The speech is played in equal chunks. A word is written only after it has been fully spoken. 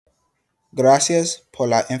Gracias por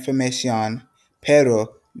la información,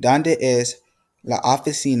 pero ¿dónde es la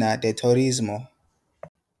oficina de turismo?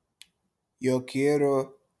 Yo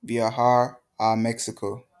quiero viajar a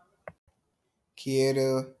México.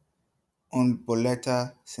 Quiero un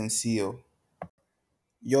boleto sencillo.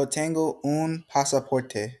 Yo tengo un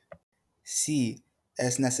pasaporte. Sí,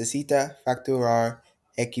 es necesita facturar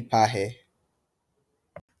equipaje.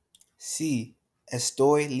 Sí,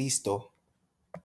 estoy listo.